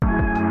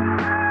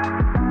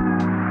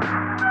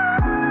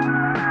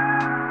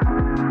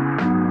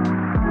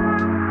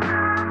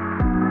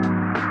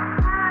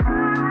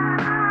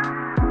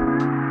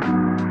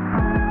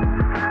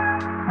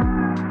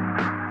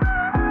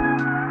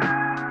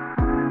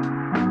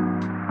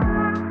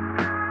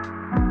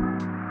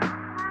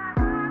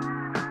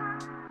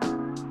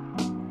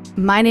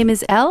My name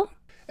is Elle,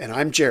 And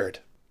I'm Jared.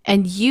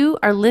 and you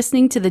are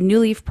listening to the New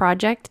Leaf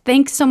Project.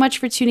 Thanks so much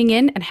for tuning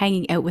in and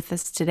hanging out with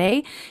us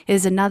today. It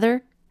is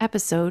another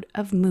episode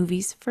of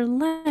Movies for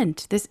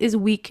Lent. This is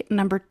week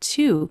number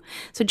 2.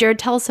 So, Jared,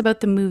 tell us about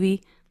the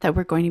movie that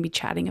we're going to be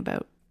chatting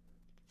about.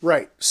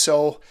 Right.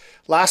 So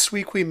last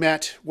week we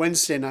met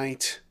Wednesday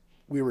night.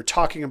 We were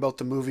talking about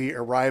the movie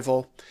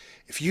Arrival.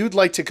 If you'd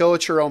like to go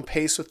at your own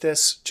pace with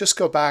this, just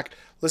go back,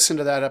 listen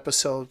to that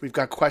episode. We've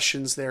got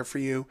questions there for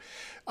you.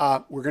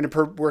 We're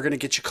gonna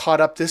get you caught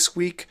up this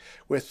week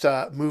with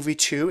movie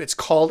 2. It's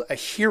called A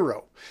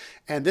Hero,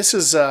 and this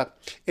is an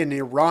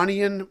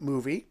Iranian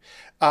movie,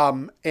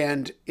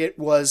 and it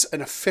was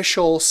an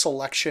official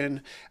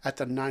selection at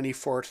the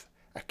 94th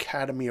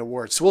Academy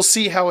Awards. So we'll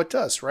see how it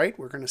does. Right?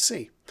 We're gonna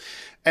see,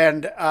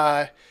 and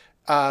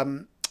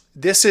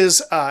this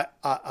is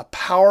a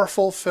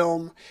powerful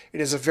film.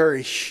 It is a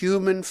very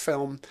human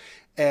film,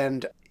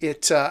 and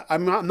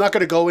I'm not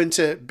going to go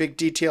into big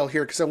detail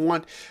here because I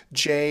want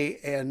Jay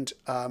and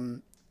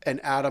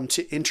Adam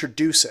to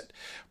introduce it.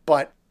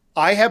 But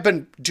I have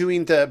been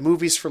doing the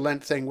Movies for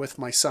Lent thing with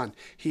my son.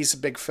 He's a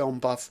big film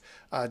buff,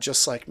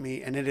 just like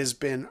me, and it has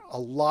been a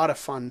lot of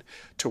fun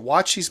to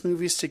watch these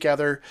movies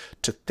together,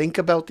 to think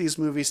about these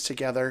movies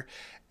together.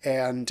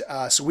 And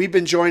so we've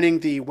been joining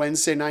the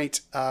Wednesday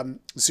night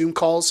Zoom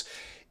calls.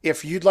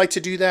 If you'd like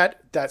to do that,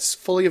 that's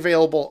fully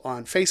available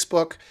on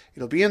Facebook.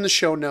 It'll be in the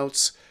show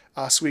notes.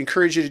 So we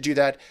encourage you to do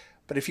that.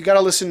 But if you got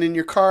to listen in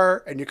your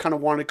car and you kind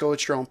of want to go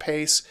at your own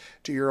pace,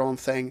 do your own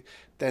thing,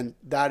 then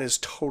that is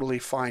totally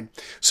fine.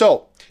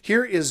 So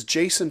here is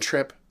Jason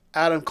Tripp,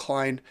 Adam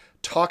Kline,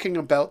 talking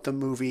about the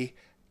movie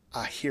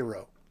A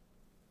Hero.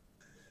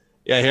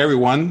 Yeah, hey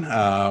everyone.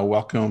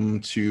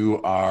 Welcome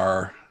to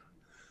our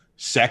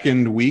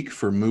second week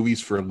for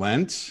Movies for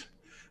Lent,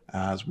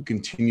 as we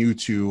continue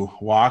to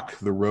walk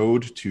the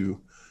road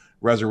to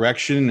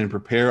resurrection and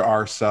prepare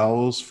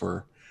ourselves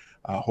for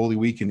Holy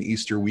Week and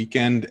Easter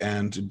weekend,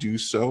 and to do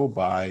so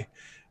by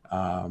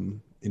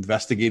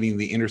investigating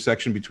the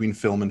intersection between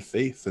film and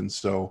faith. And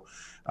so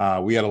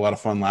we had a lot of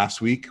fun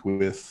last week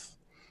with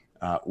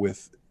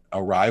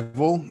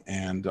Arrival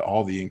and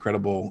all the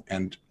incredible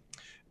and,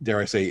 dare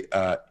I say,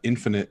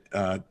 infinite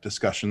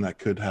discussion that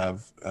could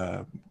have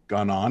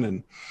gone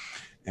on,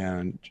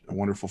 and a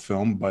wonderful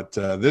film. But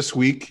this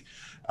week,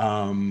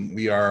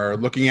 we are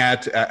looking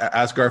at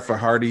Asghar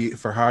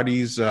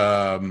Farhadi's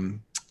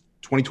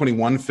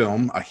 2021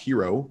 film, A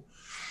Hero,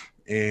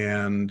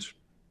 and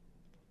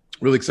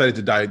really excited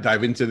to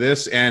dive into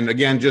this. And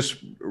again, just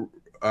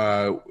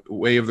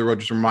way of the road,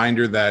 just a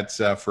reminder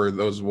that for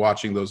those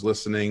watching, those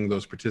listening,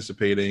 those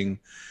participating,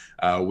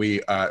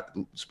 we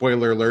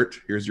spoiler alert,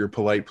 here's your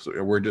polite,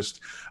 we're just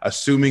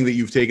assuming that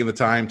you've taken the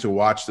time to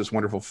watch this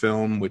wonderful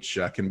film, which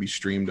can be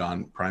streamed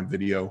on Prime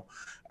Video.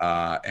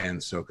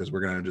 And so, because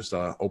we're going to just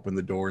open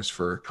the doors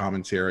for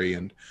commentary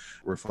and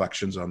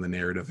reflections on the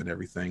narrative and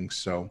everything.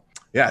 So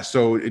yeah,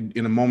 so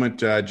in a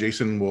moment,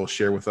 Jason will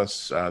share with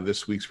us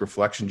this week's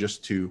reflection,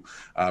 just to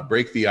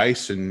break the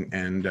ice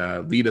and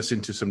lead us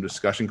into some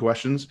discussion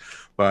questions.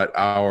 But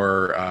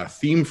our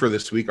theme for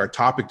this week, our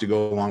topic to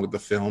go along with the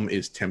film,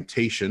 is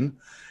temptation.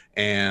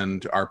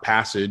 And our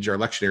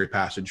lectionary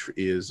passage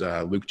is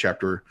Luke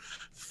chapter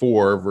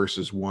 4,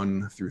 verses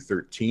 1 through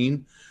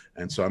 13.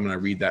 And so I'm going to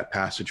read that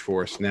passage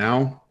for us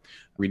now,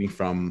 reading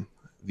from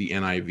the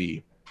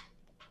NIV.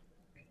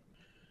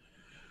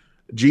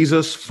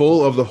 Jesus,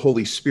 full of the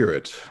Holy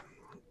Spirit,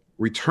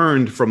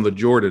 returned from the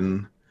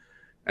Jordan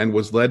and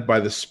was led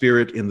by the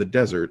Spirit in the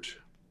desert,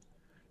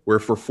 where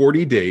for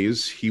 40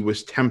 days he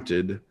was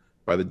tempted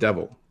by the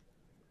devil.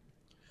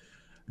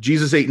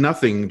 Jesus ate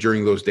nothing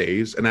during those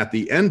days, and at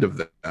the end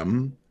of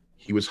them,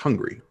 he was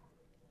hungry.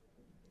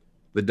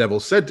 The devil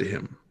said to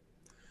him,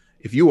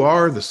 "If you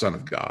are the Son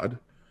of God,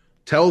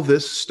 tell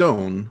this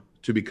stone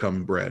to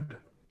become bread."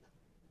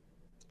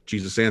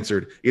 Jesus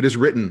answered, "It is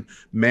written,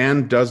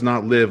 man does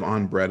not live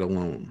on bread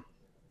alone."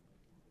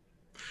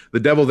 The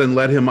devil then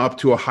led him up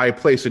to a high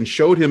place and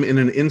showed him in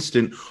an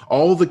instant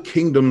all the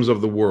kingdoms of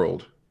the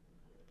world.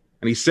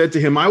 And he said to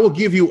him, "I will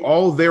give you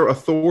all their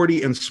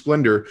authority and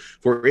splendor,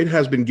 for it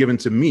has been given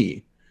to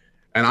me,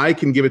 and I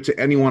can give it to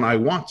anyone I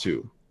want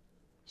to.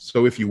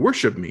 So if you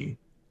worship me,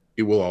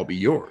 it will all be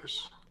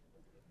yours."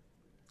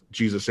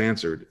 Jesus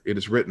answered, "It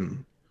is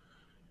written,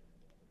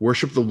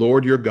 worship the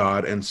Lord your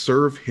God and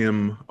serve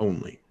him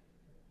only."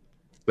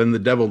 Then the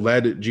devil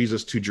led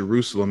Jesus to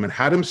Jerusalem and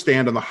had him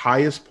stand on the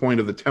highest point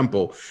of the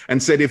temple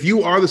and said, "If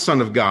you are the Son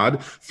of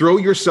God, throw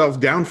yourself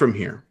down from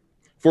here.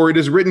 For it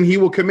is written, he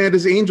will command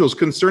his angels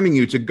concerning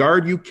you to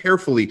guard you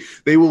carefully.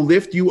 They will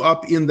lift you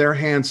up in their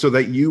hands so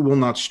that you will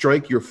not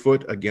strike your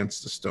foot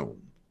against a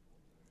stone."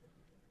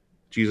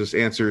 Jesus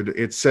answered,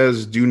 "It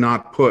says, do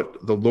not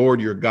put the Lord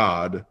your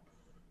God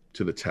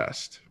to the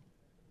test."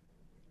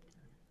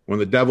 When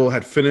the devil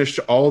had finished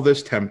all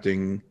this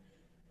tempting,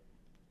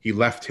 he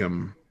left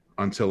him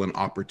until an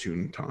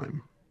opportune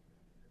time.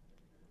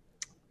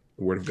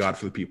 The word of God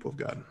for the people of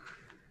God.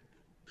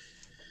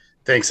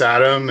 Thanks,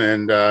 Adam,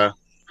 and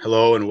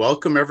Hello and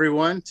welcome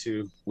everyone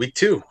to week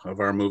 2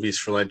 of our Movies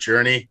for Lent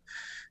journey.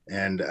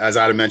 And as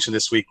Adam mentioned,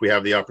 this week we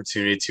have the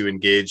opportunity to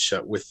engage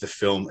with the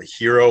film A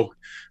Hero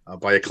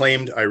by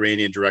acclaimed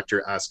Iranian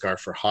director Asghar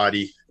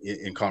Farhadi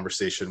in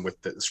conversation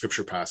with the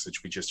scripture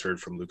passage we just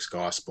heard from Luke's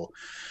Gospel.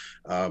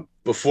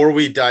 Before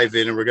we dive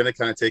in, and we're going to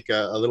kind of take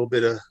a little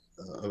bit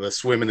of a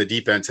swim in the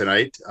deep end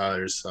tonight.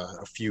 There's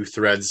a few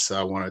threads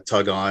I want to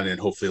tug on and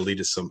hopefully lead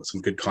to some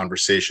good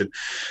conversation.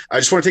 I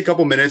just want to take a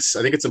couple minutes.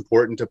 I think it's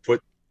important to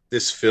put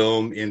this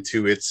film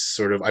into its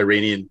sort of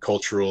Iranian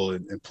cultural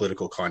and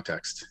political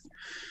context.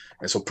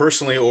 And so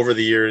personally, over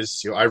the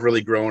years, I've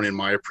really grown in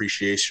my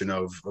appreciation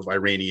of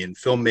Iranian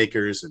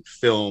filmmakers and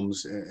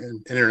films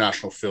and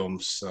international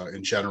films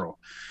in general.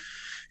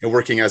 And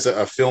working as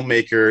a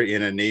filmmaker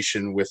in a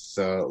nation with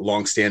a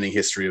longstanding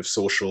history of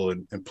social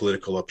and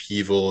political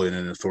upheaval in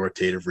an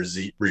authoritative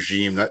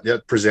regime,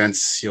 that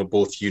presents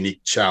both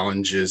unique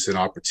challenges and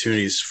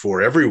opportunities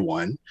for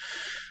everyone,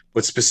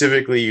 but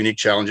specifically unique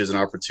challenges and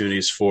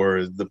opportunities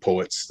for the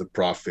poets, the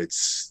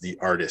prophets, the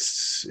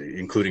artists,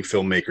 including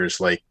filmmakers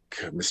like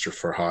Mr.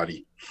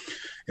 Farhadi.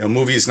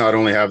 Movies not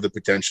only have the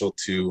potential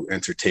to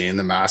entertain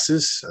the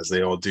masses, as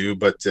they all do,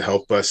 but to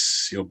help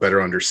us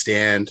better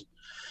understand,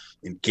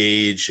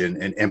 engage, and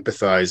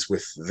empathize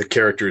with the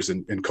characters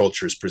and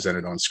cultures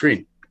presented on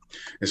screen.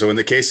 And so in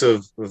the case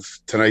of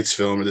tonight's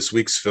film, or this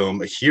week's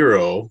film, A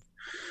Hero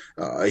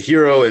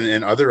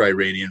and other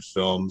Iranian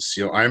films,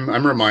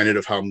 I'm reminded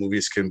of how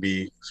movies can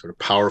be sort of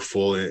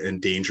powerful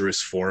and dangerous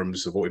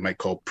forms of what we might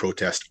call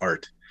protest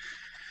art.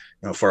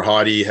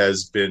 Farhadi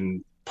has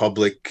been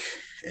public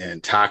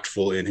and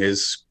tactful in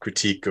his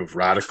critique of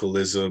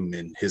radicalism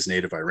in his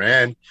native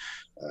Iran,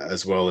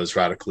 as well as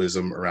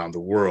radicalism around the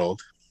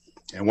world.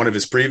 And one of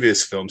his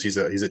previous films, he's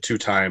a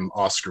two-time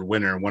Oscar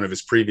winner. One of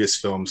his previous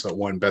films that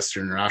won Best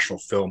International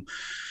Film,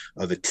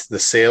 The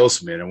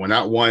Salesman. And when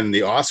that won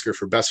the Oscar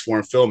for Best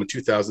Foreign Film in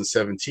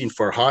 2017,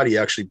 Farhadi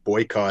actually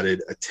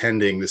boycotted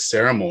attending the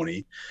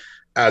ceremony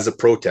as a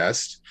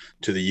protest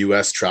to the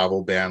U.S.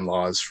 travel ban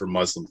laws for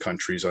Muslim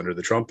countries under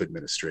the Trump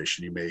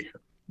administration. You may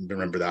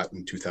remember that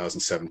in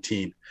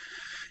 2017.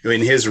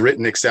 In his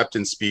written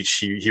acceptance speech,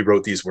 he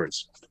wrote these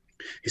words.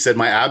 He said,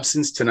 "My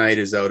absence tonight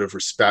is out of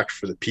respect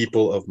for the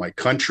people of my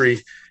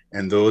country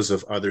and those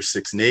of other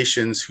 6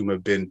 nations whom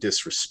have been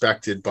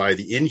disrespected by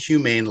the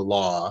inhumane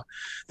law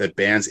that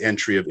bans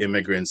entry of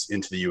immigrants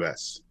into the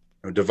U.S.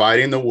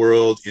 Dividing the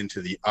world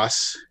into the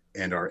us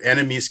and our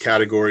enemies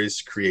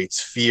categories creates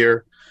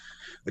fear,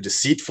 a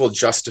deceitful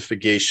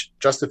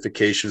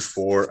justification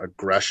for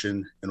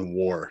aggression and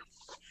war.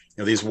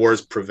 These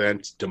wars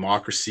prevent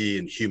democracy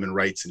and human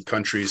rights in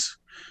countries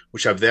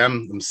which have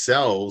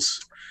themselves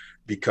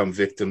become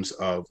victims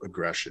of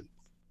aggression.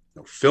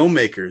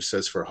 Filmmakers,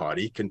 says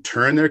Farhadi, can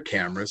turn their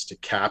cameras to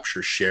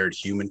capture shared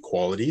human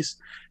qualities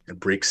and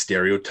break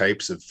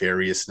stereotypes of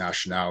various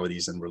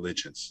nationalities and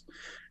religions.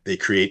 They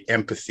create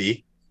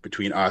empathy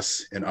between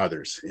us and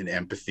others, an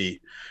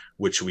empathy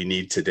which we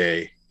need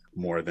today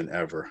more than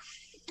ever."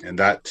 And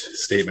that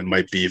statement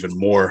might be even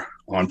more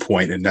on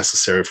point and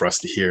necessary for us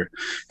to hear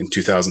in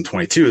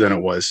 2022 than it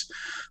was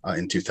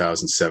in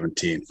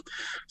 2017.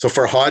 So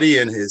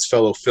Farhadi and his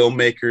fellow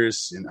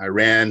filmmakers in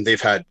Iran,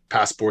 they've had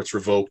passports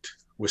revoked,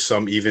 with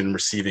some even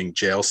receiving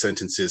jail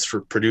sentences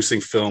for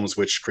producing films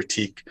which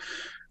critique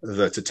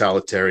the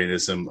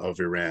totalitarianism of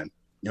Iran.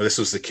 This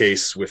was the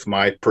case with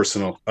my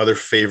personal other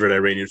favorite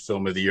Iranian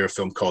film of the year, a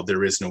film called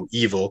There Is No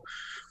Evil,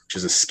 which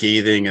is a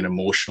scathing and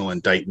emotional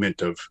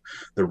indictment of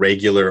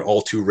the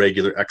all too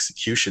regular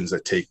executions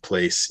that take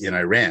place in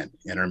Iran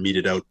and are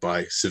meted out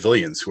by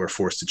civilians who are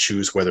forced to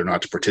choose whether or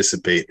not to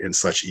participate in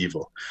such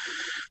evil.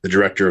 The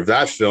director of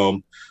that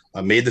film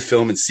made the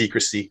film in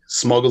secrecy,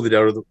 smuggled it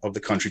out of the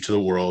country to the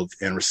world,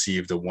 and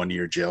received a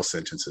 1-year jail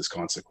sentence as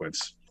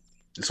consequence.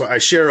 And so I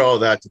share all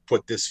that to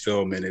put this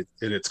film in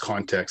its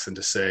context and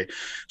to say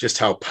just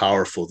how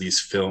powerful these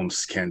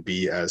films can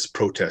be as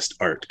protest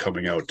art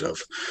coming out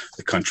of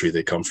the country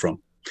they come from.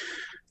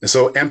 And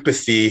so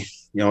empathy,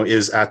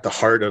 is at the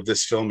heart of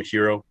this film,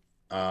 Hero.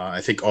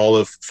 I think all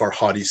of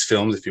Farhadi's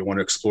films, if you want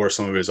to explore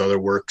some of his other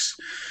works,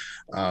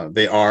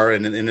 they are,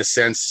 and in a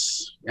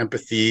sense,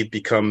 empathy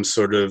becomes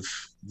sort of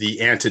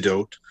the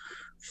antidote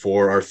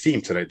for our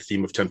theme tonight, the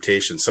theme of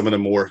temptation, some of the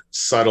more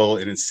subtle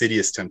and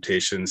insidious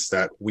temptations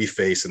that we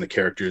face and the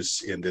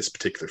characters in this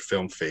particular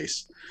film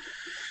face.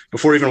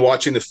 Before even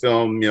watching the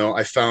film,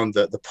 I found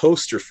that the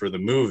poster for the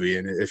movie,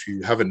 and if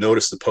you haven't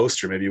noticed the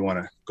poster, maybe you want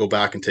to go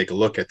back and take a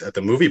look at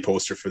the movie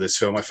poster for this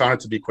film. I found it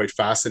to be quite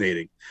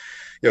fascinating.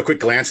 A quick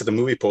glance at the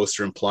movie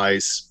poster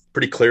implies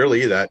pretty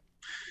clearly that,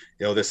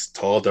 this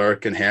tall,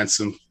 dark, and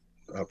handsome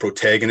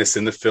protagonist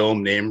in the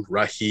film named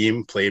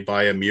Rahim, played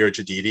by Amir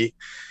Jadidi,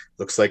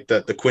 looks like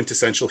the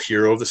quintessential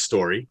hero of the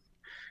story.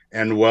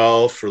 And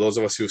well, for those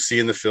of us who've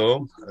seen the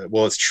film,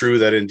 it's true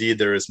that indeed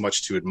there is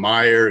much to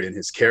admire in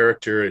his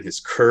character and his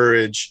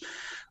courage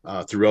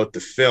throughout the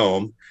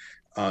film.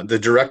 The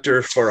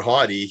director,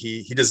 Farhadi,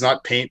 he does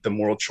not paint the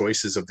moral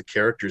choices of the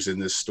characters in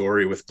this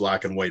story with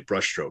black and white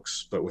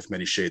brushstrokes, but with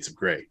many shades of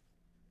gray.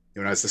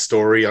 As the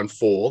story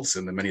unfolds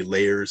and the many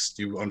layers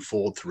do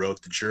unfold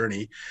throughout the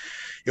journey,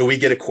 we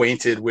get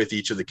acquainted with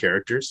each of the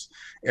characters,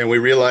 and we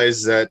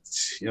realize that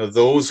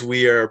those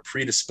we are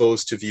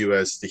predisposed to view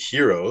as the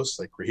heroes,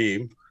 like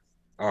Raheem,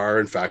 are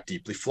in fact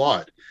deeply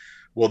flawed.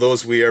 While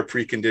those we are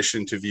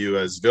preconditioned to view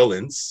as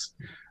villains,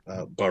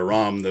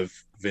 Bahram, the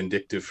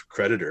vindictive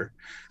creditor,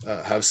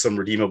 have some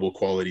redeemable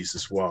qualities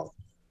as well.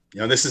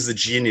 This is the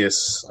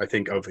genius, I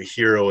think, of A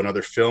Hero and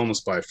other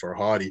films by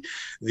Farhadi,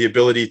 the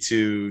ability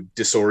to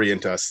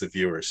disorient us, the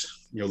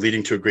viewers,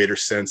 leading to a greater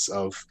sense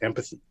of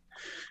empathy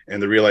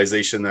and the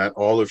realization that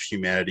all of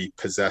humanity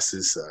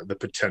possesses the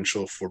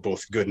potential for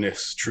both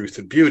goodness, truth,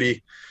 and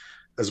beauty,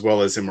 as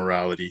well as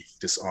immorality,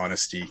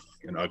 dishonesty,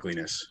 and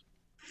ugliness.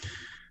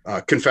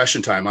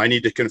 Confession time. I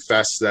need to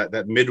confess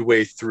that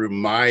midway through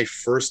my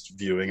first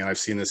viewing, and I've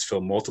seen this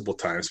film multiple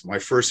times, my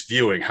first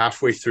viewing,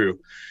 halfway through,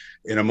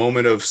 in a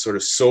moment of sort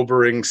of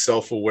sobering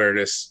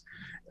self-awareness,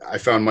 I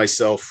found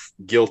myself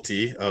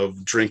guilty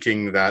of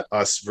drinking that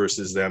us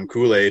versus them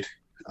Kool-Aid.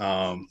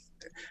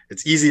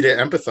 It's easy to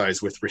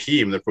empathize with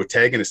Raheem, the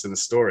protagonist in the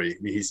story.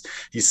 I mean,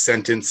 he's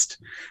sentenced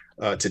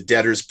to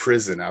debtor's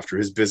prison after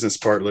his business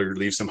partner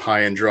leaves him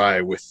high and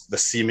dry, with the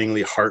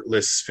seemingly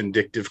heartless,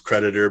 vindictive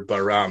creditor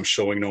Bahram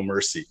showing no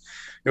mercy.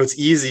 It's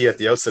easy at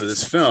the outset of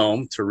this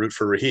film to root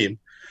for Raheem,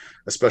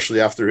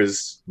 especially after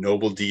his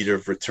noble deed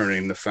of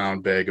returning the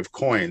found bag of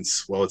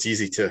coins. Well, it's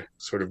easy to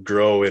sort of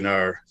grow in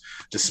our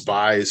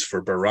despise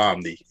for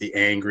Bahram, the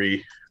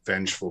angry,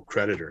 vengeful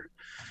creditor.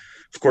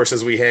 Of course,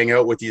 as we hang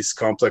out with these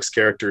complex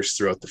characters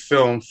throughout the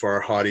film,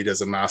 Farhadi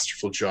does a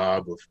masterful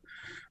job of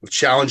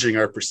challenging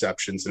our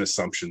perceptions and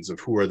assumptions of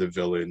who are the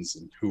villains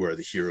and who are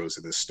the heroes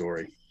in this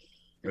story.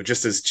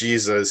 Just as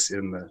Jesus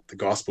in the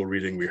gospel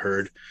reading we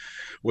heard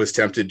was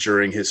tempted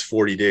during his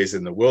 40 days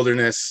in the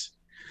wilderness,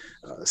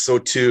 so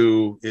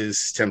too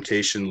is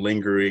temptation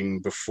lingering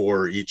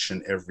before each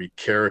and every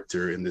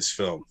character in this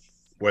film,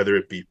 whether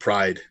it be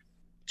pride,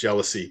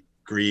 jealousy,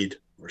 greed,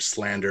 or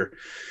slander.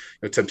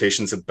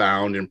 Temptations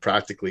abound in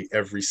practically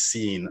every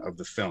scene of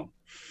the film.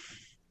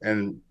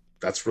 And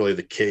that's really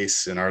the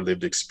case in our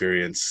lived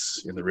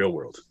experience in the real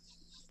world.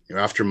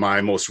 After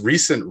my most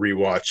recent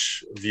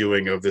rewatch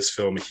viewing of this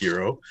film, A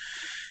Hero,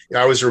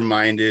 I was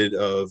reminded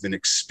of an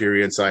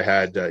experience I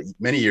had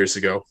many years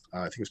ago.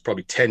 I think it was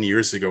probably 10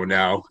 years ago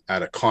now,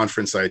 at a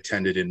conference I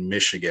attended in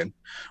Michigan.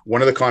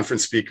 One of the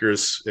conference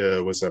speakers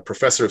was a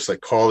professor of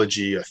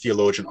psychology, a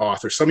theologian,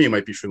 author. Some of you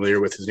might be familiar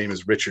with. His name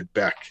is Richard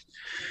Beck.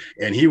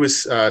 And he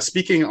was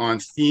speaking on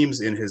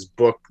themes in his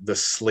book, The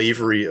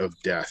Slavery of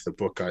Death, a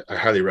book I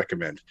highly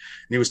recommend.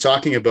 And he was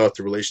talking about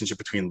the relationship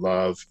between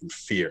love and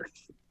fear.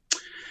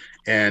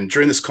 And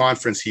during this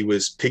conference, he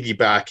was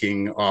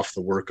piggybacking off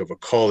the work of a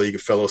colleague, a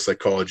fellow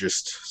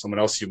psychologist, someone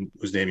else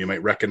whose name you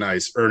might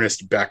recognize,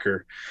 Ernest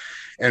Becker.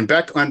 And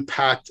Beck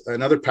unpacked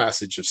another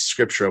passage of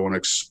scripture I want to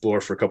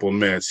explore for a couple of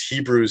minutes,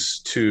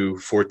 Hebrews 2,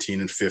 14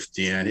 and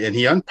 15. And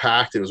he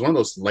unpacked, it was one of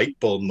those light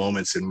bulb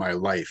moments in my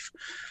life.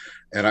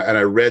 And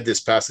I read this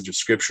passage of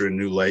scripture and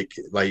knew like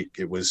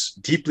it was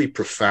deeply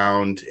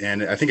profound.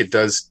 And I think it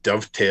does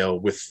dovetail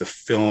with the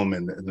film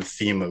and the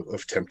theme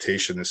of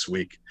temptation this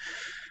week.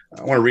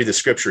 I want to read the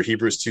scripture.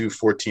 Hebrews 2,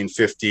 14,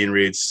 15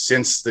 reads,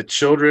 "Since the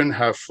children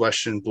have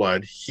flesh and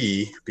blood,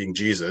 he, being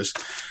Jesus,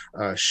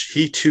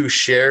 he too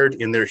shared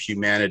in their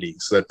humanity,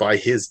 so that by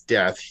his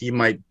death he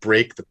might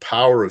break the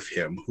power of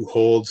him who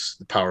holds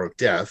the power of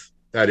death,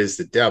 that is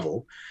the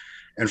devil,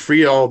 and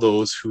free all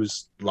those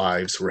whose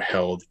lives were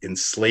held in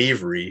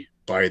slavery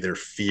by their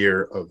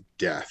fear of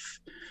death."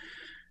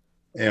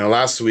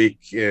 Last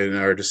week in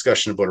our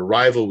discussion about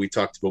Arrival, we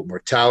talked about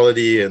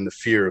mortality and the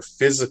fear of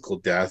physical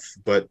death,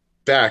 but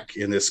Beck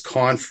in this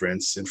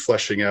conference, in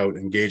fleshing out,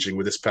 engaging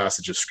with this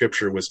passage of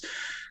scripture, was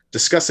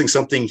discussing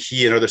something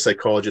he and other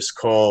psychologists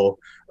call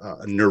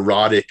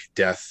neurotic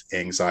death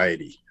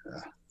anxiety.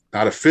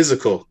 Not a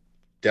physical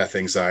death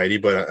anxiety,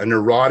 but a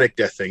neurotic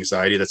death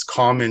anxiety that's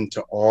common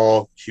to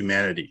all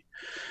humanity.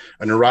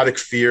 A neurotic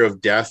fear of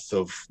death,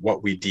 of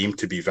what we deem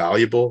to be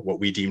valuable, what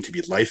we deem to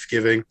be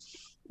life-giving,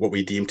 what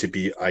we deem to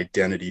be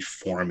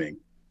identity-forming.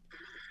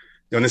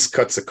 And this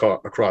cuts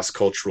across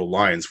cultural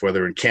lines,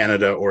 whether in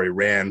Canada or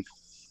Iran.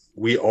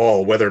 We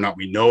all, whether or not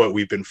we know it,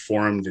 we've been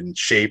formed and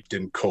shaped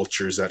in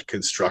cultures that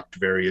construct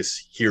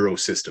various hero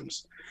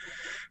systems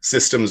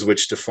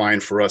which define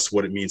for us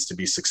what it means to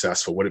be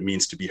successful, what it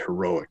means to be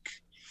heroic.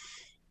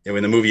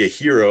 In the movie A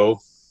Hero,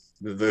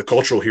 the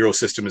cultural hero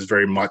system is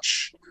very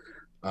much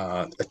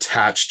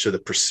attached to the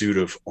pursuit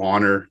of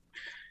honor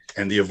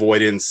and the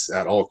avoidance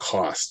at all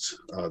costs,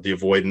 the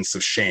avoidance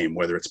of shame,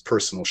 whether it's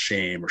personal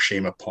shame or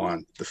shame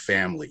upon the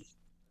family.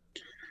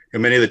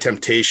 And many of the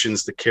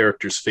temptations the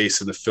characters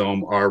face in the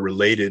film are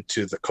related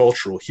to the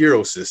cultural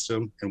hero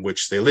system in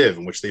which they live,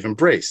 in which they've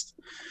embraced.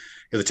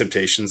 The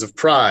temptations of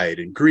pride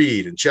and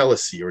greed and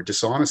jealousy or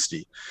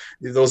dishonesty.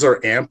 Those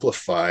are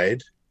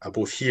amplified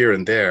both here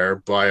and there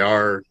by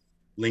our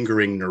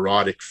lingering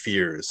neurotic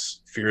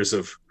fears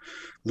of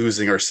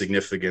losing our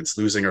significance,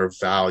 losing our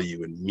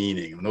value and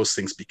meaning. When those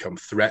things become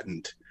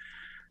threatened,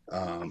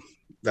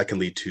 that can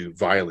lead to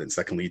violence,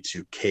 that can lead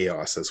to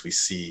chaos, as we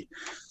see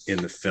in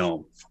the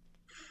film.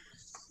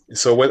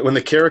 So when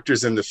the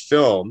characters in the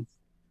film,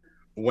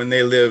 when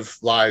they live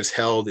lives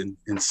held in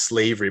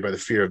slavery by the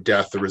fear of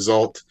death, the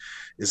result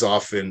is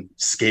often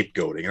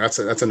scapegoating.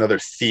 And that's another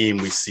theme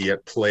we see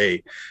at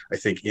play, I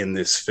think, in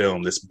this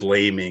film, this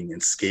blaming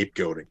and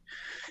scapegoating.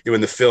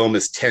 In the film,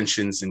 as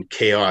tensions and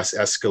chaos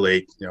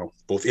escalate,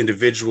 both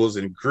individuals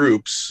and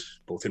groups,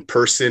 both in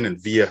person and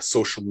via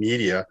social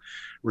media,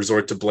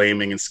 resort to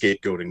blaming and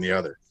scapegoating the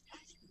other.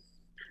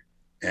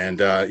 And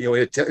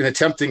in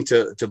attempting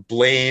to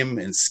blame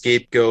and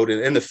scapegoat,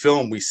 in the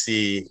film we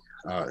see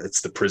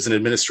it's the prison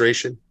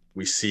administration.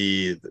 We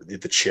see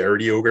the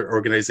charity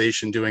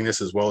organization doing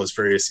this, as well as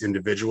various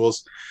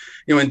individuals.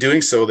 In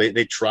doing so,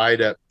 they try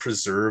to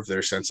preserve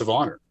their sense of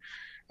honor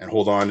and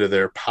hold on to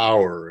their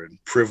power and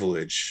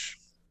privilege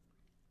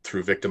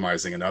through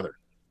victimizing another.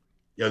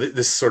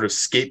 This sort of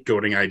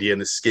scapegoating idea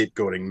and this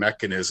scapegoating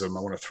mechanism,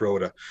 I want to throw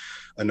it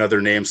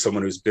another name,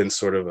 someone who's been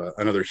sort of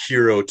another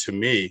hero to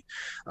me,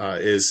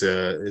 is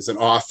an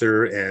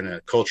author and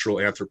a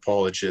cultural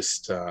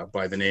anthropologist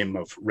by the name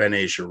of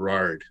René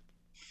Girard.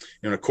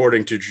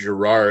 According to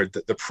Girard,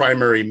 the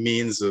primary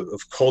means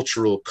of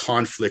cultural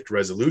conflict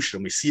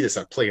resolution, we see this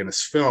at play in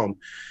this film,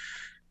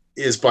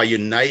 is by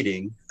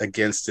uniting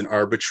against an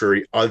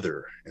arbitrary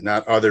other, and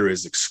that other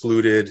is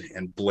excluded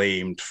and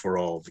blamed for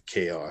all the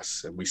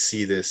chaos. And we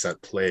see this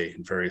at play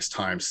in various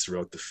times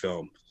throughout the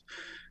film.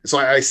 So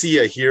I see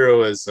a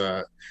hero as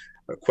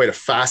quite a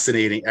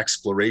fascinating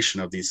exploration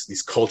of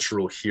these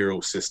cultural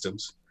hero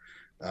systems,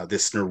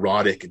 this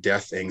neurotic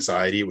death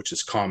anxiety, which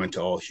is common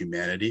to all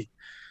humanity,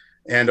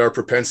 and our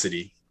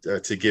propensity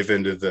to give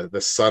into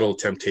the subtle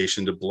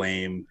temptation to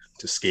blame,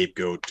 to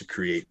scapegoat, to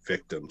create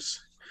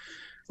victims.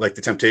 Like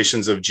the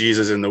temptations of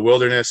Jesus in the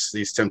wilderness,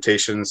 these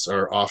temptations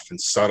are often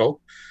subtle.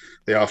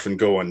 They often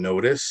go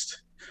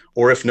unnoticed,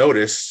 or if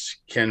noticed,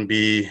 can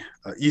be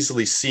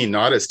easily seen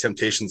not as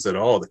temptations at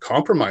all to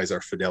compromise our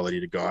fidelity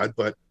to God,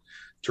 but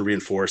to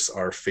reinforce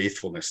our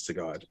faithfulness to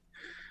God.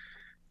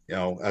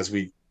 As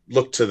we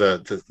look to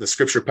the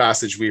scripture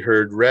passage we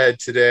heard read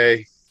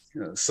today,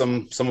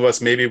 some of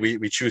us, maybe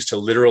we choose to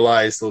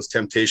literalize those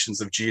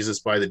temptations of Jesus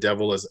by the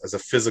devil as a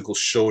physical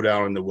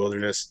showdown in the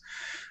wilderness.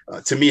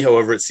 To me,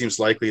 however, it seems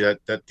likely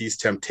that these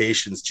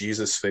temptations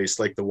Jesus faced,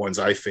 like the ones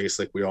I face,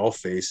 like we all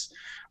face,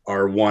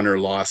 are won or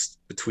lost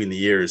between the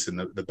years in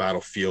the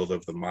battlefield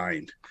of the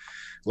mind.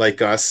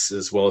 Like us,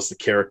 as well as the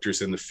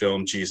characters in the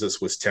film,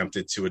 Jesus was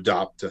tempted to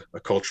adopt a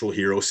cultural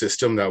hero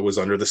system that was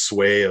under the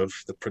sway of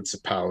the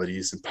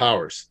principalities and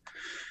powers.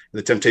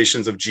 The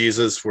temptations of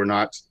Jesus were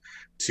not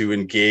to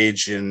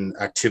engage in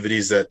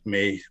activities that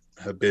may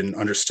have been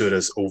understood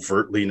as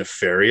overtly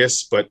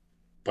nefarious, but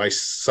by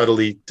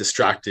subtly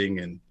distracting,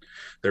 and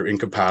they're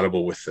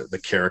incompatible with the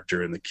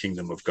character and the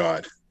kingdom of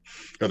God.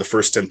 The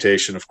first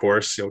temptation, of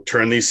course,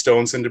 turn these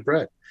stones into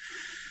bread.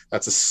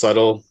 That's a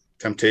subtle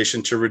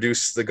temptation to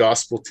reduce the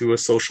gospel to a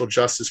social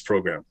justice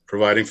program,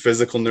 providing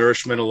physical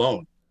nourishment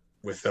alone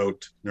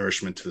without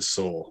nourishment to the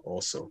soul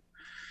also.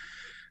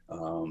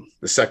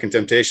 The second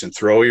temptation,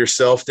 throw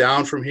yourself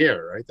down from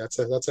here, right? That's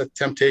a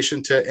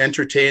temptation to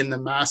entertain the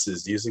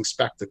masses using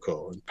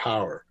spectacle and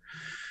power.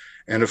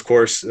 And of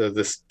course,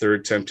 this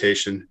third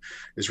temptation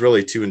is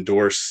really to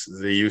endorse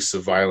the use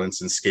of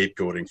violence and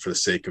scapegoating for the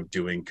sake of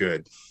doing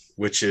good,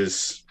 which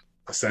is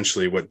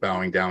essentially what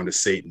bowing down to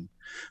Satan,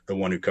 the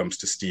one who comes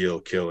to steal,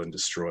 kill, and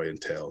destroy,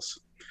 entails.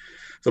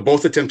 So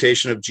both the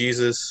temptation of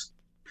Jesus,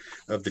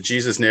 of the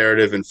Jesus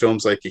narrative, and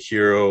films like A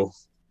Hero,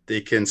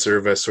 they can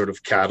serve as sort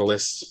of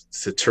catalysts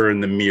to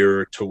turn the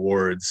mirror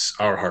towards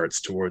our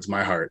hearts, towards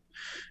my heart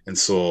and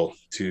soul,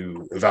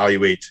 to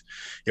evaluate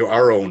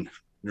our own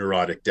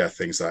neurotic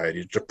death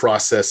anxiety, to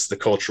process the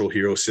cultural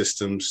hero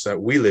systems that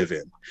we live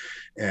in,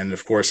 and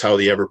of course how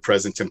the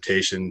ever-present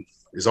temptation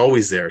is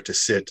always there to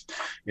sit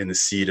in the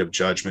seat of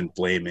judgment,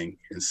 blaming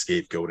and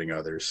scapegoating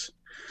others.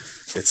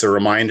 It's a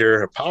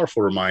reminder, a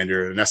powerful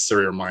reminder, a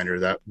necessary reminder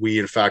that we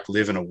in fact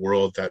live in a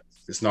world that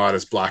is not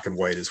as black and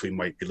white as we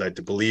might be led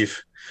to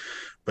believe,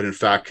 but in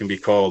fact can be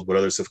called what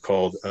others have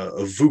called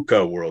a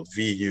VUCA world,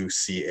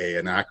 VUCA,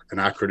 an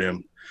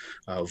acronym,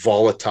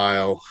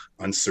 volatile,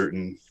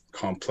 uncertain,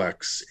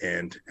 complex,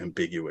 and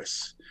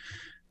ambiguous.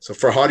 So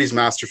Farhadi's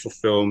masterful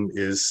film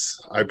is,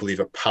 I believe,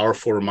 a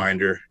powerful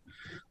reminder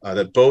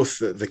that both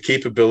the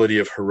capability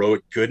of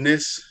heroic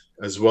goodness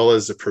as well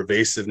as the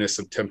pervasiveness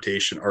of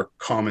temptation are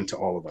common to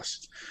all of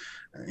us,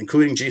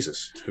 including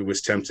Jesus, who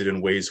was tempted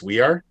in ways we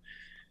are,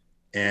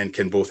 and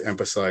can both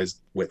empathize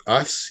with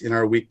us in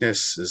our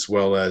weakness as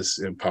well as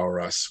empower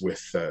us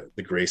with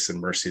the grace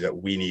and mercy that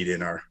we need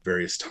in our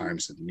various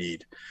times of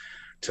need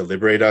to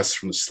liberate us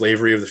from the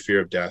slavery of the fear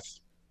of death,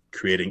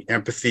 creating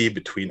empathy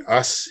between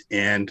us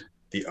and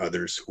the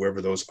others,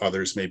 whoever those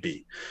others may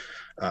be,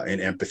 and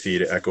empathy,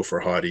 to echo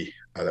Farhadi,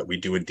 that we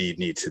do indeed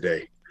need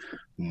today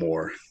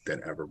more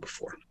than ever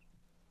before.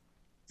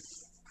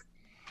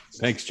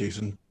 Thanks,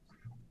 Jason.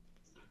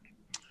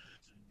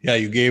 Yeah,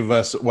 you gave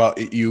us, well,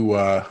 you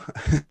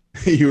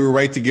You were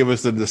right to give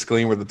us the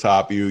disclaimer at the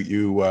top.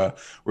 You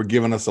were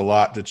giving us a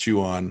lot to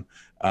chew on,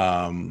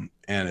 and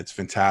it's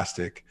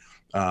fantastic.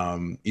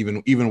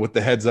 Even with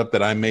the heads up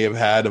that I may have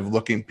had of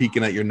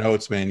peeking at your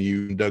notes, man,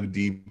 you dug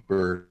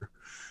deeper,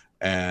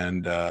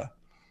 and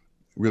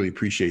really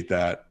appreciate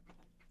that.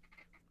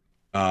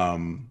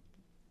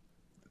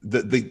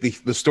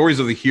 The stories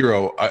of the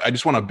hero. I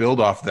just want to build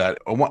off that.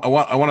 I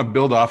want to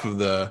build off of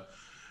the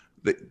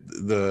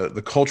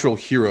cultural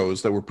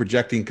heroes that we're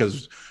projecting,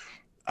 because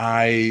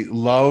I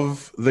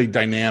love the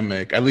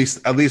dynamic, at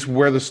least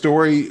where the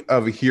story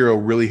of a hero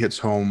really hits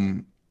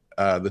home.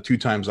 The two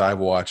times I've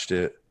watched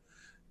it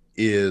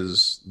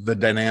is the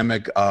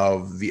dynamic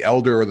of the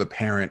elder or the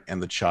parent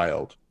and the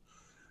child.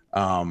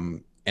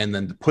 And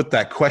then to put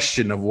that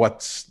question of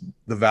what's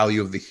the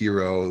value of the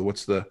hero,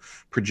 what's the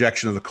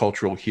projection of the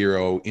cultural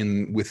hero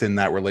within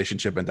that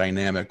relationship and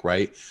dynamic,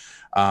 right?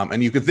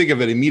 And you can think of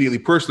it immediately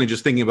personally,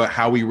 just thinking about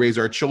how we raise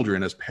our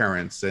children as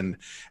parents, and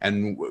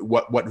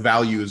what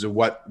values, or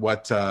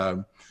what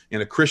in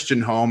a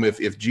Christian home, if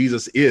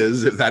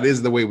that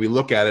is the way we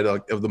look at it,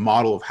 of the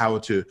model of how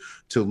to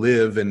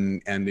live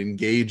and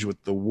engage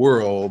with the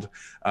world,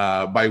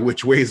 by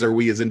which ways are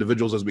we as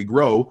individuals as we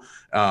grow,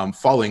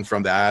 falling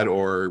from that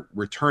or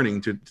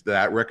returning to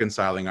that,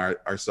 reconciling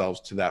ourselves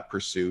to that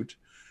pursuit.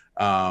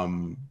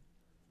 And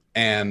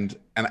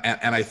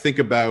I think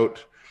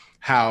about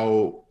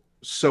how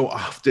so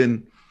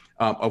often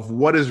of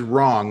what is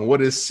wrong,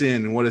 what is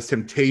sin, what is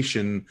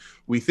temptation,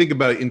 we think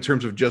about it in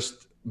terms of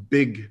just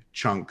big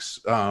chunks,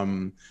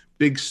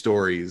 big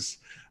stories,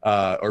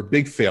 or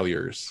big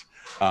failures.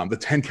 The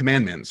 10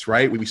 Commandments,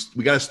 right? We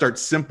got to start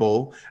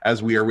simple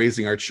as we are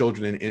raising our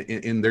children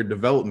in their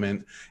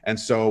development. And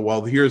so,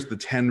 well, here's the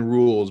 10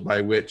 rules by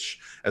which,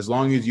 as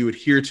long as you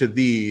adhere to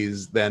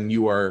these, then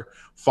you are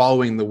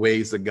following the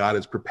ways that God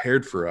has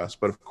prepared for us.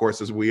 But of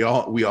course, as we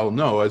all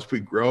know, as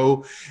we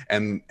grow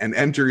and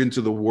enter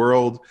into the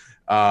world,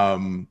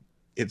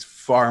 it's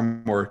far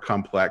more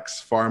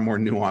complex, far more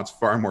nuanced,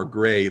 far more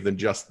gray than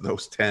just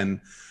those 10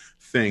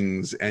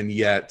 things. And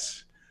yet,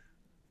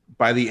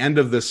 by the end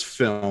of this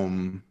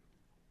film,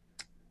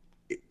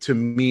 to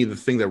me, the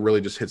thing that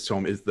really just hits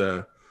home is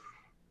the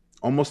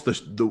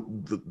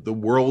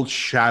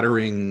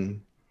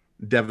world-shattering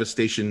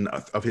devastation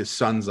of his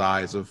son's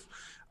eyes, of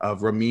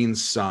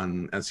Ramin's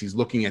son, as he's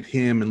looking at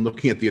him and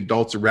looking at the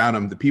adults around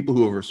him, the people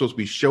who are supposed to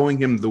be showing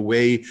him the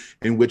way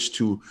in which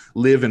to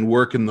live and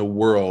work in the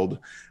world.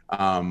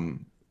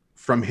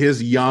 From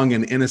his young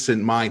and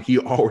innocent mind, he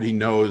already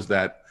knows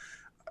that,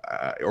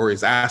 or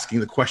is asking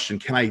the question,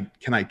 can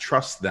I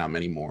trust them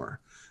anymore?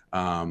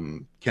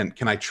 Can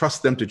I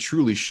trust them to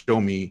truly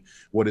show me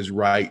what is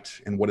right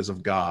and what is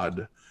of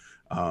God?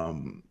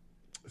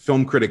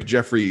 Film critic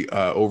Jeffrey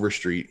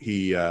Overstreet,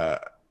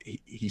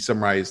 he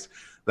summarized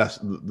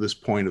this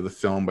point of the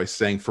film by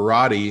saying,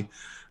 Ferrati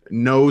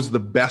knows the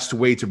best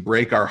way to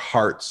break our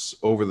hearts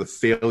over the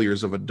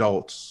failures of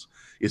adults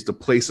is to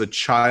place a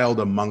child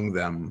among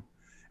them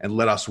and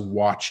let us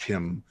watch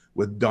him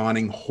with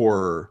dawning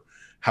horror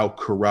how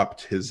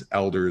corrupt his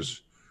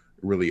elders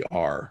really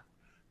are.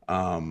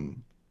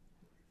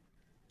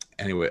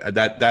 Anyway,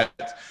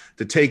 that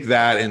to take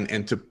that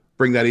and to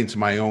bring that into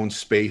my own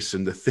space,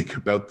 and to think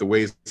about the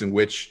ways in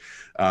which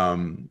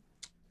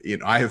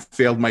I have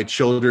failed my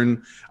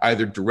children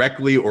either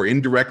directly or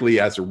indirectly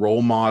as a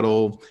role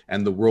model,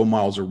 and the role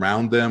models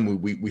around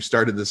them. We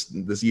started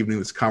this evening,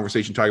 this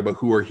conversation, talking about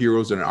who are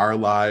heroes in our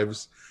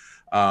lives.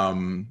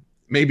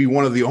 Maybe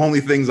one of the only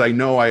things I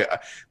know I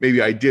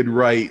did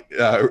right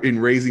in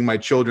raising my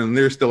children.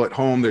 They're still at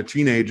home, they're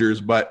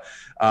teenagers, but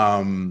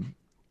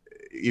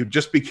it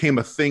just became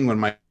a thing when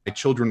my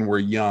children were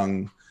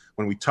young,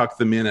 when we tucked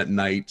them in at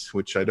night,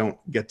 which I don't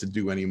get to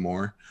do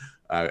anymore.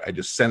 I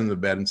just sent them to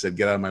bed and said,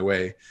 get out of my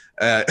way,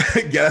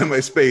 get out of my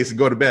space and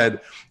go to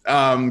bed,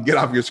 get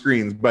off your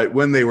screens. But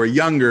when they were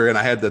younger and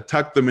I had to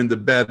tuck them into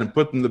bed and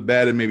put them to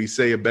bed and maybe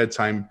say a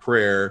bedtime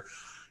prayer,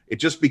 it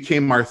just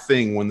became our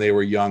thing when they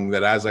were young,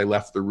 that as I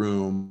left the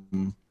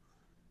room,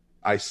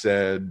 I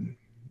said,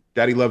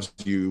 Daddy loves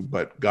you,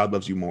 but God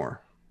loves you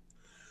more.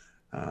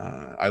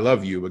 I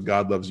love you, but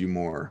God loves you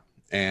more.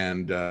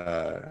 And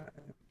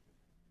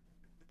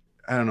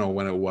I don't know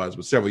when it was,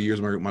 but several years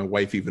ago, my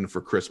wife, even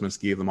for Christmas,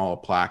 gave them all a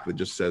plaque that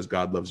just says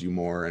God loves you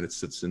more, and it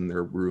sits in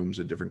their rooms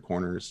at different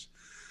corners.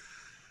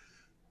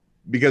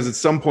 Because at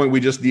some point we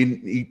just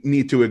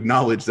need to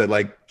acknowledge that,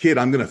 like, kid,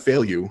 I'm going to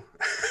fail you.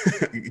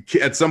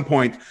 At some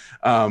point,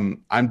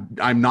 I'm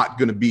not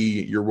going to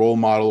be your role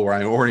model, or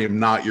I already am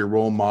not your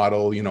role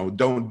model.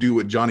 Don't do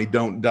what Johnny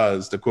Don't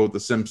does, to quote The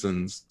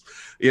Simpsons.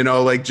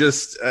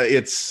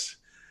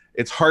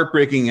 It's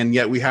heartbreaking, and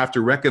yet we have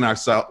to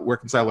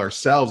reconcile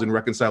ourselves and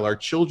reconcile our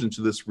children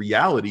to this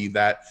reality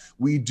that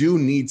we do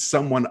need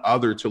someone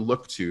other to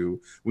look to.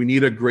 We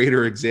need a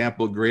greater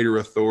example, greater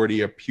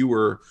authority, a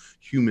pure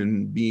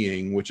human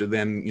being, which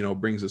then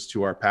brings us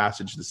to our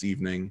passage this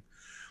evening.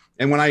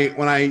 And when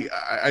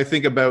I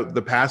think about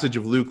the passage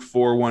of Luke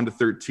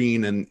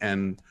 4:1-13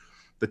 and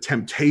the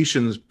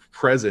temptations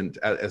present,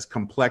 as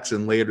complex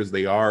and layered as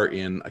they are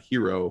in a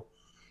hero,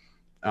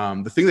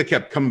 The thing that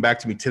kept coming back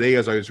to me today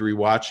as I was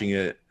rewatching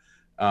it,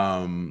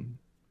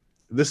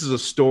 this is a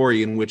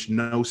story in which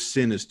no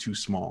sin is too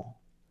small.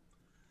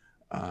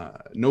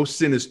 No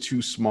sin is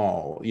too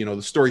small. You know,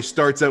 the story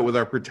starts out with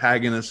our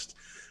protagonist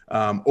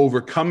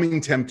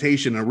overcoming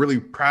temptation. I'm really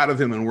proud of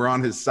him, and we're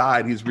on his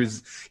side. He's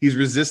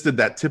resisted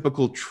that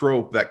typical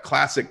trope, that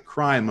classic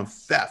crime of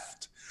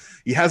theft.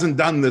 He hasn't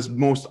done this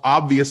most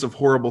obvious of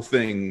horrible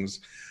things,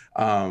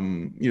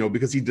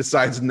 because he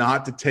decides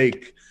not to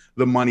take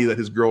the money that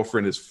his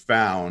girlfriend has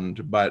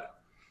found. But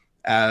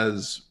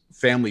as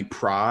family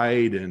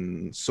pride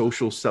and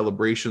social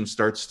celebration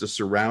starts to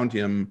surround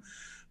him,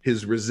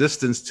 his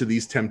resistance to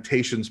these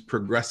temptations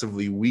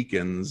progressively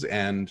weakens,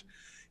 and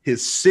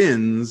his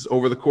sins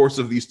over the course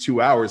of these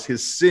 2 hours,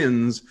 his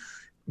sins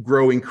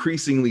grow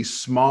increasingly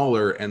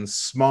smaller and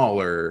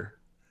smaller,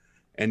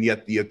 and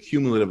yet the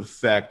accumulative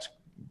effect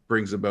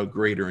brings about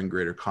greater and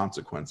greater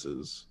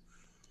consequences.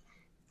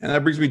 And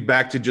that brings me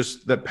back to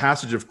just that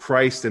passage of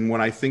Christ. And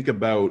when I think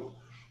about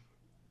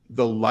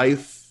the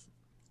life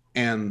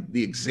and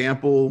the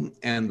example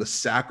and the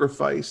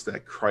sacrifice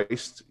that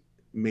Christ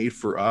made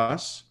for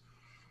us,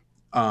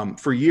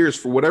 for years,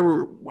 for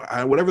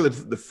whatever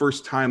the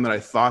first time that I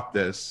thought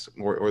this,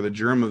 or the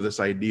germ of this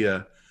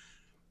idea,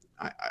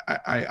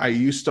 I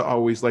used to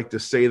always like to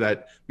say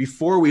that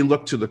before we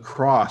look to the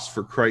cross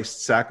for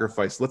Christ's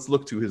sacrifice, let's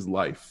look to his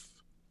life.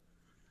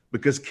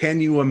 Because can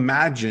you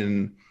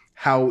imagine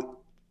how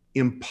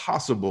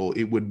impossible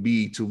it would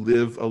be to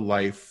live a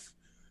life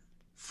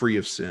free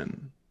of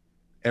sin?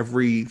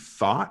 Every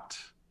thought,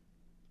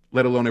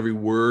 let alone every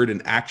word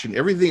and action,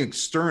 everything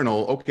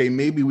external. Okay,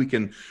 maybe we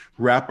can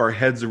wrap our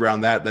heads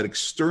around that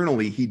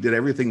externally he did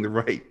everything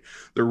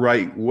the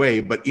right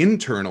way. But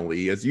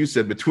internally, as you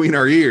said, between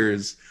our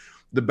ears,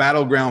 the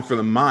battleground for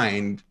the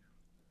mind,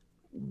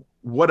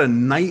 what a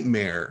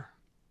nightmare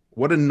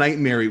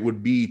it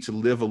would be to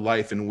live a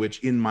life in which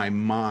in my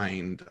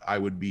mind I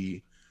would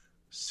be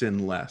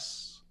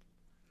sinless.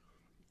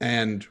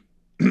 And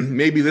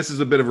maybe this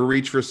is a bit of a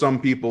reach for some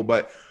people,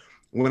 but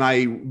when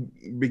I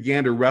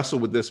began to wrestle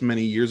with this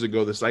many years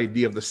ago, this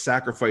idea of the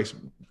sacrifice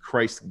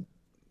Christ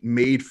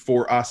made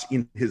for us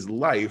in his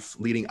life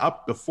leading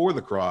up before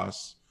the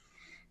cross,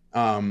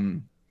 I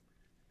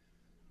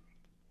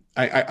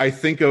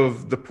think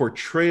of the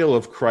portrayal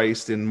of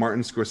Christ in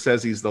Martin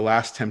Scorsese's The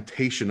Last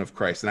Temptation of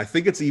Christ. And I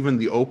think it's even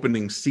the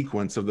opening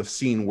sequence of the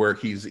scene where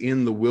he's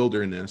in the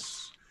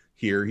wilderness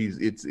here.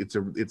 It's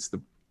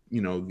the,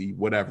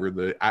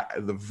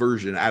 the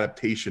version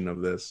adaptation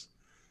of this.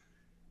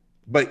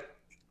 But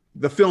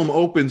the film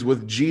opens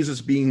with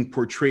Jesus being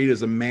portrayed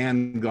as a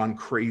man gone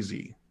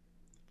crazy,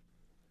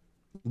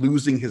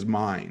 losing his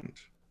mind.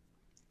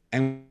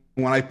 And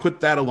when I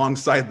put that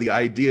alongside the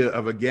idea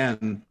of,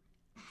 again,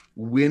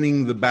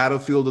 winning the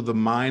battlefield of the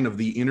mind, of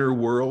the inner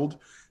world,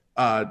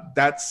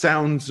 that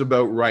sounds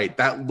about right.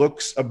 That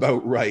looks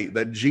about right,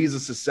 that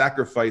Jesus'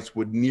 sacrifice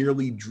would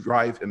nearly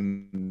drive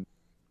him,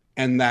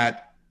 and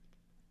that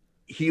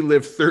he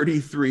lived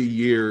 33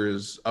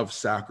 years of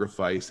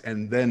sacrifice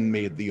and then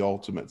made the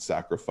ultimate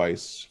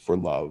sacrifice for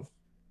love.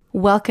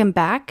 Welcome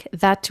back.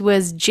 That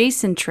was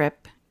Jason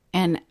Tripp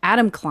and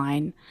Adam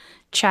Kline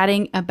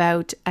chatting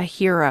about A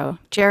Hero.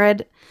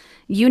 Jared,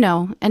 you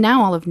know, and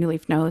now all of New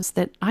Leaf knows,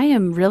 that I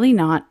am really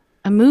not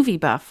a movie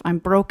buff. I'm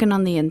broken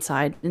on the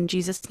inside and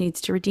Jesus needs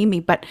to redeem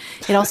me. But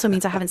it also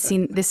means I haven't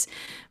seen this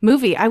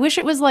movie. I wish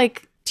it was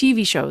like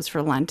TV shows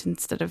for Lent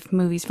instead of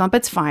movies, but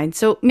it's fine.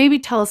 So maybe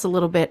tell us a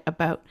little bit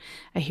about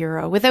A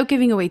Hero without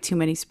giving away too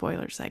many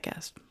spoilers, I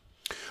guess.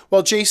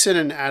 Well, Jason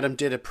and Adam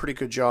did a pretty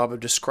good job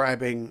of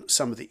describing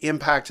some of the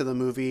impact of the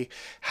movie,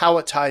 how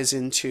it ties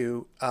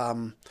into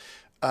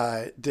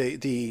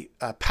the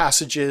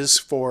passages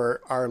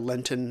for our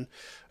Lenten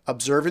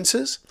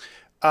observances.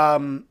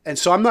 And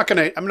so I'm not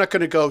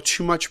gonna go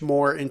too much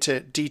more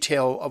into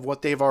detail of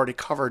what they've already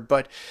covered.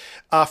 But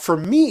for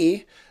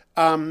me,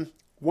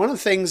 one of the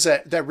things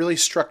that really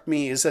struck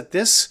me is that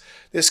this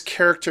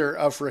character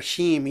of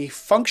Rahim, he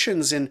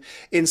functions in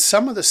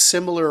some of the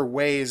similar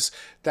ways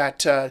that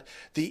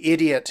The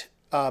Idiot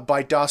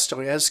by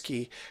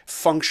Dostoevsky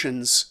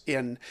functions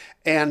in.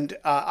 And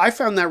I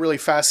found that really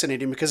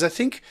fascinating, because I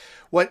think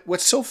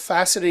what's so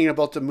fascinating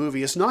about the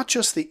movie is not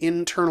just the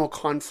internal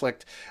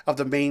conflict of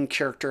the main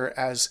character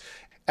as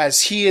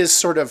he is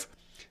sort of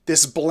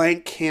this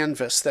blank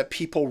canvas that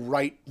people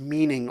write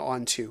meaning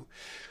onto,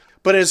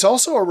 but it's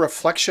also a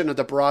reflection of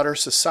the broader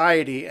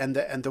society and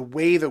the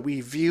way that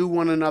we view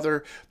one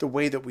another, the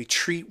way that we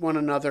treat one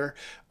another,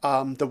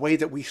 the way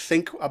that we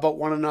think about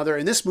one another.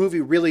 And this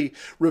movie really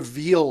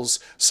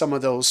reveals some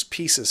of those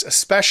pieces,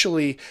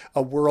 especially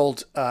a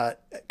world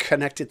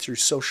connected through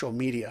social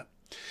media.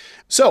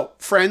 So,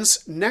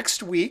 friends,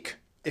 next week,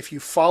 if you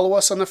follow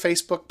us on the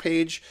Facebook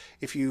page,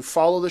 if you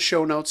follow the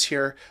show notes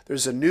here,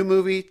 there's a new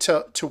movie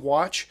to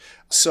watch.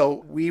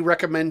 So we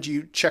recommend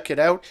you check it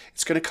out.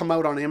 It's going to come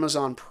out on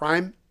Amazon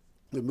Prime.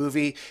 The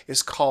movie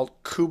is called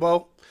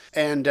Kubo,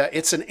 and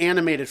it's an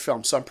animated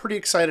film. So I'm pretty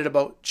excited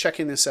about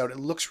checking this out. It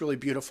looks really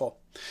beautiful.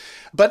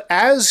 But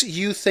as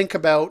you think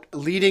about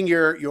leading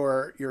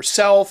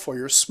yourself or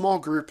your small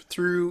group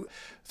through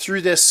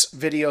this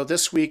video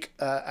this week,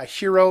 a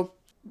hero,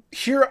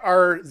 here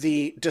are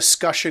the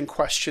discussion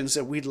questions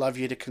that we'd love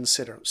you to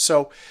consider.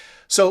 So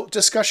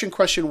discussion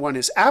question 1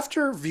 is,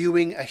 after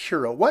viewing a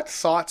hero, what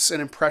thoughts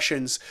and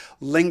impressions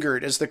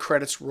lingered as the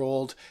credits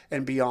rolled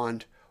and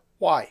beyond?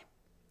 Why?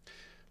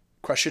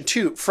 Question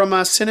 2, from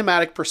a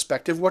cinematic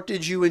perspective, what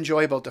did you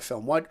enjoy about the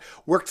film? What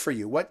worked for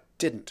you? What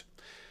didn't?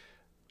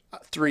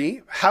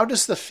 3, how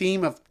does the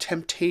theme of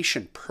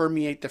temptation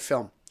permeate the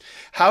film?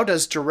 How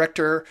does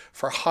director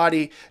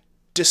Farhadi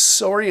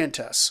disorient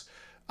us,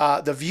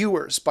 the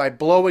viewers, by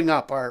blowing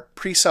up our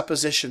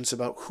presuppositions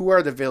about who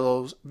are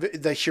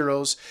the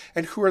heroes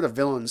and who are the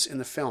villains in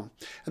the film?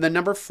 And then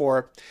number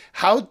 4,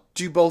 how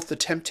do both the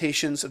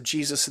temptations of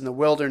Jesus in the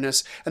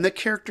wilderness and the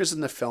characters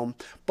in the film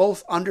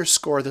both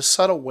underscore the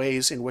subtle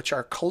ways in which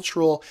our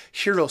cultural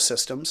hero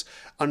systems,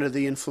 under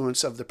the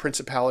influence of the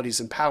principalities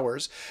and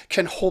powers,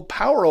 can hold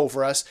power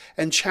over us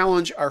and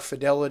challenge our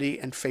fidelity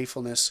and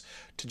faithfulness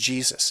to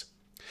Jesus?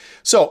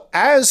 So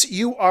as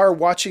you are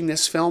watching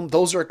this film,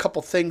 those are a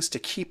couple things to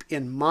keep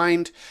in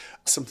mind,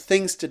 some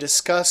things to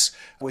discuss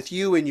with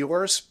you and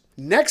yours.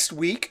 Next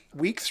week,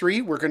 week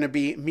 3, we're going to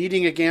be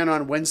meeting again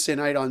on Wednesday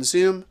night on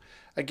Zoom.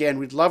 Again,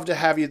 we'd love to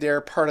have you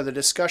there, part of the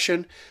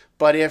discussion.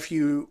 But if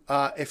you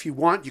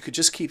want, you could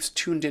just keep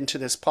tuned into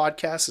this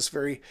podcast, this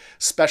very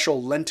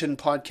special Lenten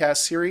podcast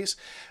series.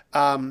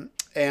 And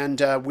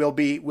we'll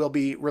be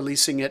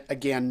releasing it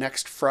again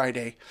next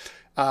Friday.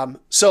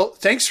 So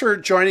thanks for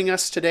joining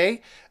us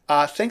today.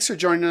 Thanks for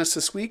joining us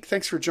this week.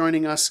 Thanks for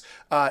joining us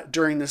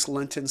during this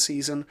Lenten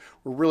season.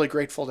 We're really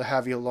grateful to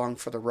have you along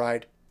for the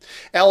ride.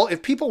 Elle,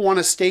 if people want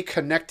to stay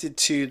connected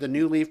to the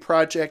New Leaf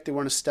Project, they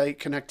want to stay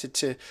connected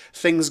to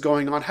things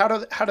going on, how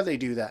do they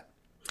do that?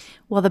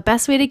 Well, the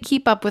best way to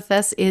keep up with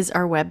us is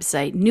our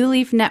website,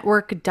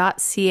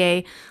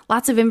 newleafnetwork.ca.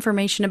 Lots of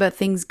information about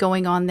things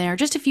going on there.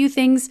 Just a few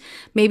things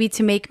maybe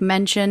to make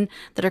mention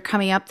that are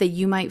coming up that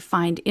you might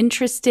find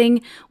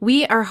interesting.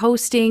 We are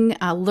hosting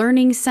a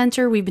learning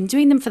center. We've been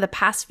doing them for the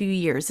past few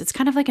years. It's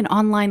kind of like an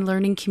online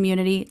learning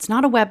community. It's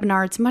not a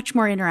webinar. It's much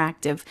more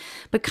interactive.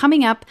 But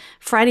coming up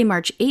Friday,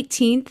 March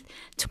 18th,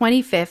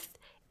 25th,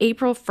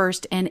 April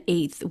 1st and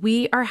 8th,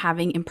 we are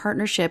having, in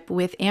partnership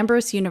with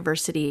Ambrose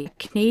University, a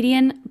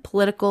Canadian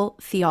political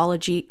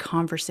theology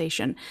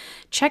conversation.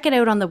 Check it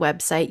out on the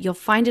website. You'll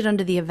find it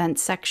under the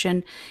events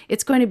section.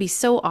 It's going to be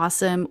so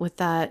awesome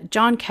with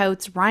John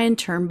Couts, Ryan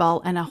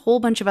Turnbull, and a whole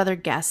bunch of other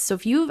guests. So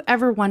if you've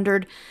ever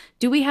wondered,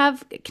 do we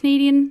have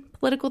Canadian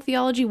political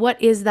theology? What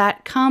is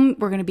that? Come.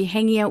 We're going to be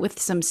hanging out with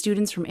some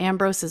students from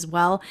Ambrose as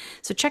well.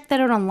 So check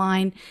that out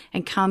online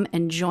and come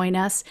and join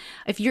us.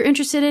 If you're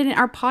interested in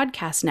our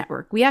podcast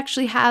network, we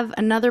actually have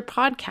another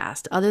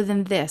podcast other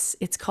than this.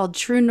 It's called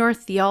True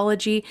North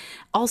Theology,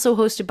 also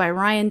hosted by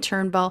Ryan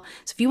Turnbull.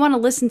 So if you want to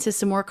listen to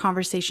some more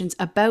conversations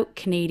about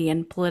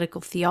Canadian political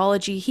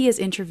theology, he has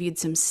interviewed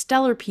some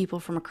stellar people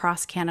from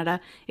across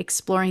Canada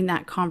exploring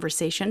that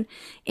conversation.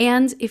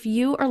 And if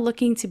you are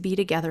looking to be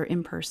together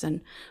in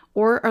person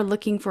or are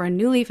looking for a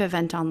New Leaf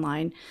event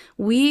online,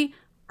 we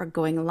are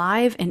going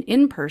live and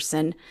in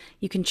person.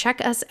 You can check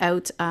us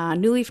out,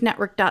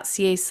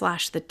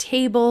 newleafnetwork.ca/the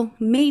table.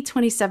 May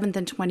 27th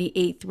and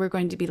 28th, we're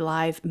going to be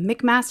live,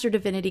 McMaster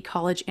Divinity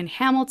College in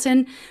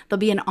Hamilton. There'll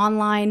be an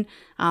online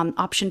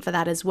option for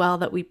that as well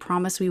that we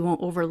promise we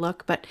won't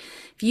overlook. But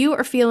if you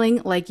are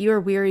feeling like you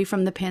are weary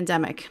from the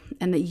pandemic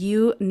and that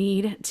you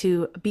need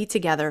to be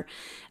together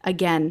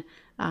again,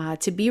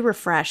 to be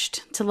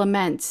refreshed, to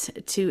lament,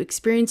 to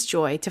experience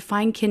joy, to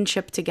find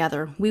kinship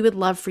together, we would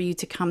love for you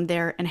to come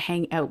there and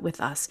hang out with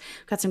us.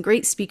 We've got some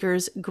great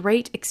speakers,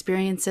 great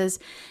experiences,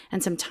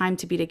 and some time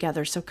to be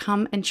together. So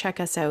come and check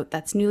us out.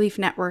 That's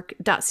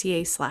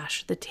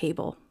newleafnetwork.ca/the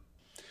table.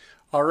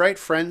 All right,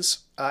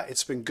 friends,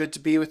 it's been good to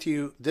be with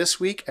you this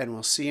week, and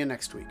we'll see you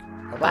next week.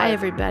 Bye-bye. Bye,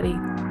 everybody.